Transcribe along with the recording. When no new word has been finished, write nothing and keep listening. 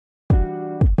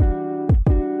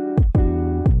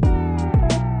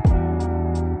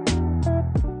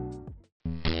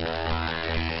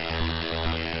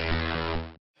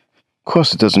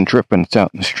course it doesn't drip when it's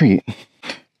out in the street.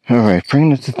 Alright,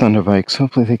 bringing it to Thunderbikes.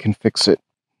 Hopefully they can fix it.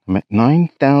 I'm at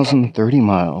 9,030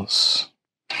 miles.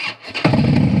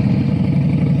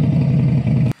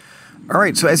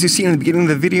 Alright, so as you see in the beginning of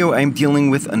the video, I'm dealing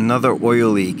with another oil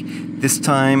leak. This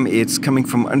time it's coming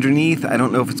from underneath. I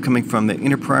don't know if it's coming from the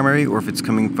inner primary or if it's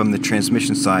coming from the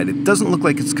transmission side. It doesn't look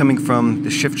like it's coming from the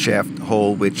shift shaft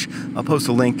hole, which I'll post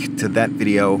a link to that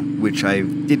video, which I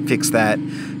did fix that,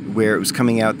 where it was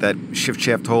coming out that shift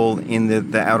shaft hole in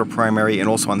the outer primary and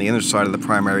also on the inner side of the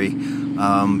primary.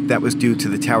 That was due to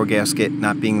the tower gasket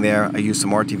not being there. I used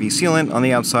some RTV sealant on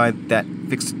the outside. That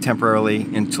fixed it temporarily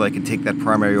until I could take that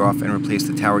primary off and replace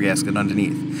the tower gasket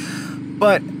underneath.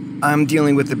 But I'm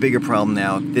dealing with the bigger problem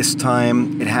now. This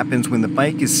time it happens when the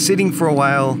bike is sitting for a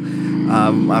while.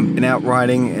 I've been out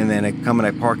riding and then I come and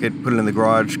I park it, put it in the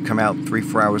garage, come out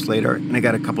 3-4 hours later, and I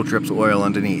got a couple drips of oil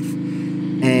underneath.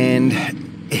 And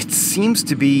it seems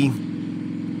to be,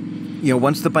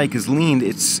 once the bike is leaned,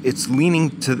 it's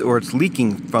leaning to, or it's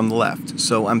leaking from the left.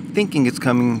 So I'm thinking it's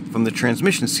coming from the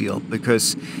transmission seal,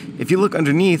 because if you look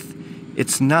underneath,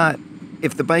 it's not,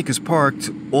 if the bike is parked,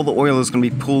 all the oil is going to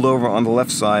be pulled over on the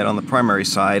left side, on the primary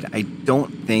side. I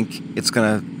don't think it's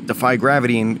going to defy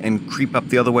gravity and creep up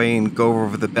the other way and go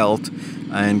over the belt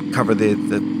and cover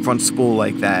the front spool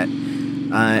like that.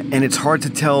 And it's hard to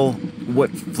tell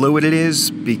what fluid it is,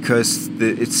 because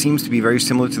it seems to be very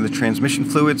similar to the transmission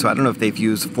fluid. So I don't know if they've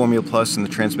used Formula Plus in the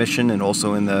transmission and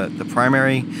also in the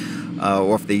primary,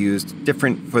 or if they used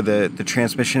different for the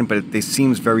transmission, but they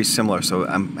seems very similar. So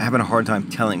I'm having a hard time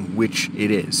telling which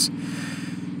it is.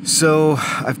 So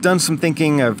I've done some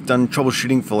thinking. I've done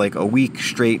troubleshooting for like a week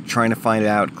straight, trying to find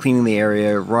out, cleaning the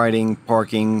area, riding,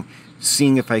 parking,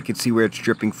 seeing if I could see where it's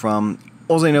dripping from.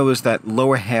 All I know is that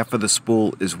lower half of the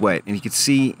spool is wet, and you can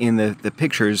see in the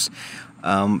pictures,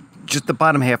 just the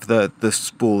bottom half of the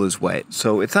spool is wet.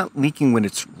 So it's not leaking when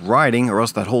it's riding, or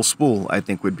else that whole spool, I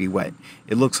think, would be wet.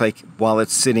 It looks like while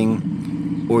it's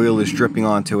sitting, oil is dripping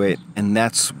onto it, and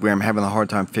that's where I'm having a hard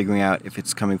time figuring out if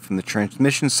it's coming from the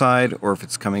transmission side or if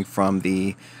it's coming from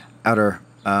the outer,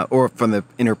 or from the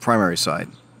inner primary side.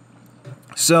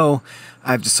 So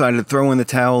I've decided to throw in the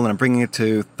towel, and I'm bringing it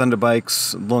to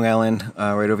Thunderbikes, Long Island,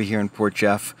 right over here in Port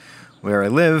Jeff, where I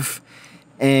live.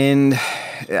 And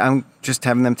I'm just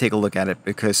having them take a look at it,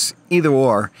 because either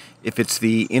or, if it's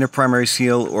the inner primary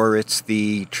seal or it's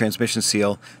the transmission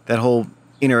seal, that whole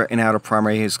inner and outer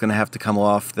primary is going to have to come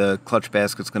off. The clutch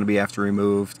basket's going to be have to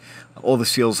removed. All the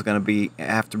seals are going to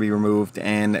have to be removed,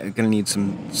 and I'm going to need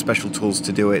some special tools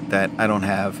to do it that I don't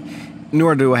have.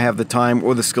 Nor do I have the time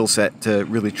or the skill set to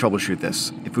really troubleshoot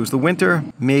this. If it was the winter,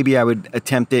 maybe I would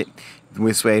attempt it.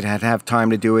 This way I'd have time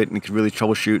to do it and could really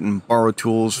troubleshoot and borrow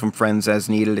tools from friends as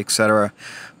needed, etc.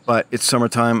 But it's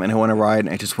summertime and I want to ride and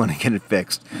I just want to get it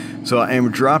fixed. So I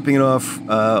am dropping it off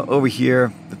over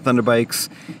here, the Thunderbikes,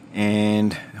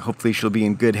 and hopefully she'll be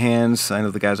in good hands. I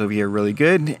know the guys over here are really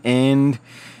good, and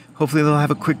hopefully they'll have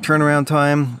a quick turnaround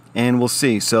time, and we'll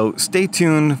see. So stay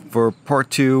tuned for part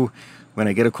 2. When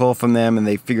I get a call from them and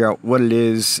they figure out what it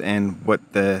is and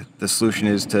what the solution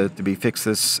is to be fix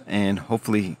this, and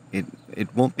hopefully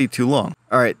it won't be too long.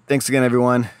 All right, thanks again,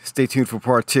 everyone. Stay tuned for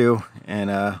part 2, and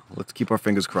let's keep our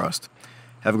fingers crossed.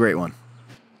 Have a great one.